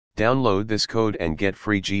Download this code and get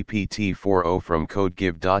free GPT-4o from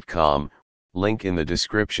codegive.com, link in the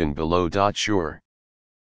description below. Sure.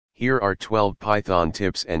 Here are 12 Python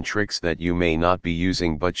tips and tricks that you may not be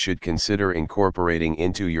using but should consider incorporating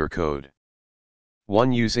into your code.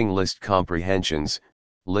 1. Using list comprehensions.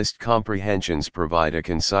 List comprehensions provide a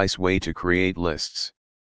concise way to create lists.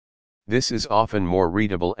 This is often more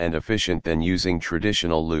readable and efficient than using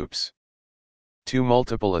traditional loops. 2.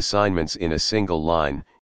 Multiple assignments in a single line.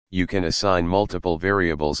 You can assign multiple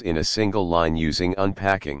variables in a single line using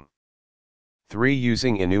unpacking. 3.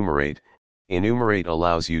 Using enumerate. Enumerate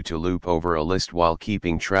allows you to loop over a list while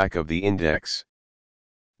keeping track of the index.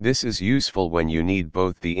 This is useful when you need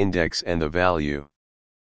both the index and the value.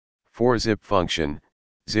 4. Zip function.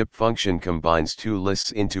 Zip function combines two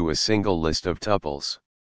lists into a single list of tuples.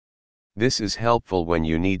 This is helpful when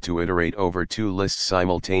you need to iterate over two lists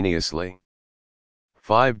simultaneously.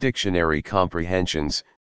 5. Dictionary comprehensions.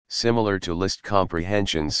 Similar to list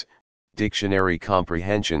comprehensions, dictionary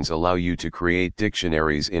comprehensions allow you to create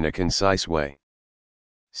dictionaries in a concise way.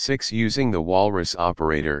 6. Using the walrus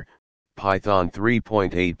operator. Python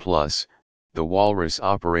 3.8 plus, the walrus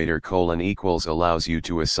operator : equals allows you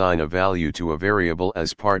to assign a value to a variable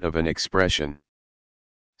as part of an expression.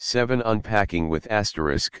 7. Unpacking with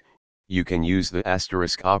asterisk. You can use the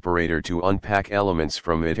asterisk operator to unpack elements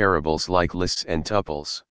from iterables like lists and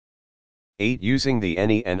tuples. 8. Using the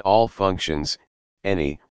any and all functions.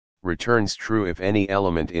 Any returns true if any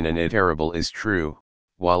element in an iterable is true,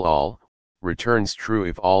 while all returns true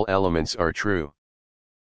if all elements are true.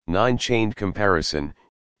 9. Chained comparison.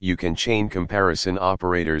 You can chain comparison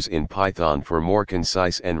operators in Python for more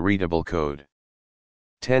concise and readable code.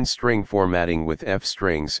 10. String formatting with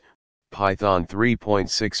f-strings. Python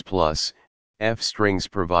 3.6 plus, f-strings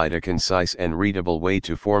provide a concise and readable way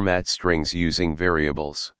to format strings using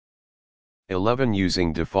variables. 11.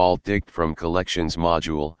 Using default dict from collections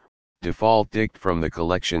module. Default dict from the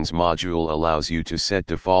collections module allows you to set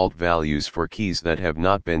default values for keys that have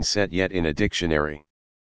not been set yet in a dictionary.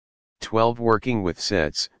 12. Working with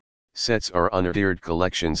sets. Sets are unordered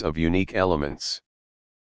collections of unique elements.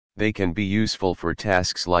 They can be useful for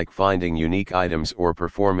tasks like finding unique items or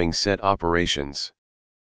performing set operations.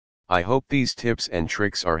 I hope these tips and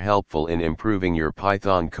tricks are helpful in improving your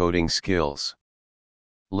Python coding skills.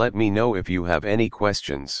 Let me know if you have any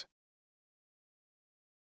questions.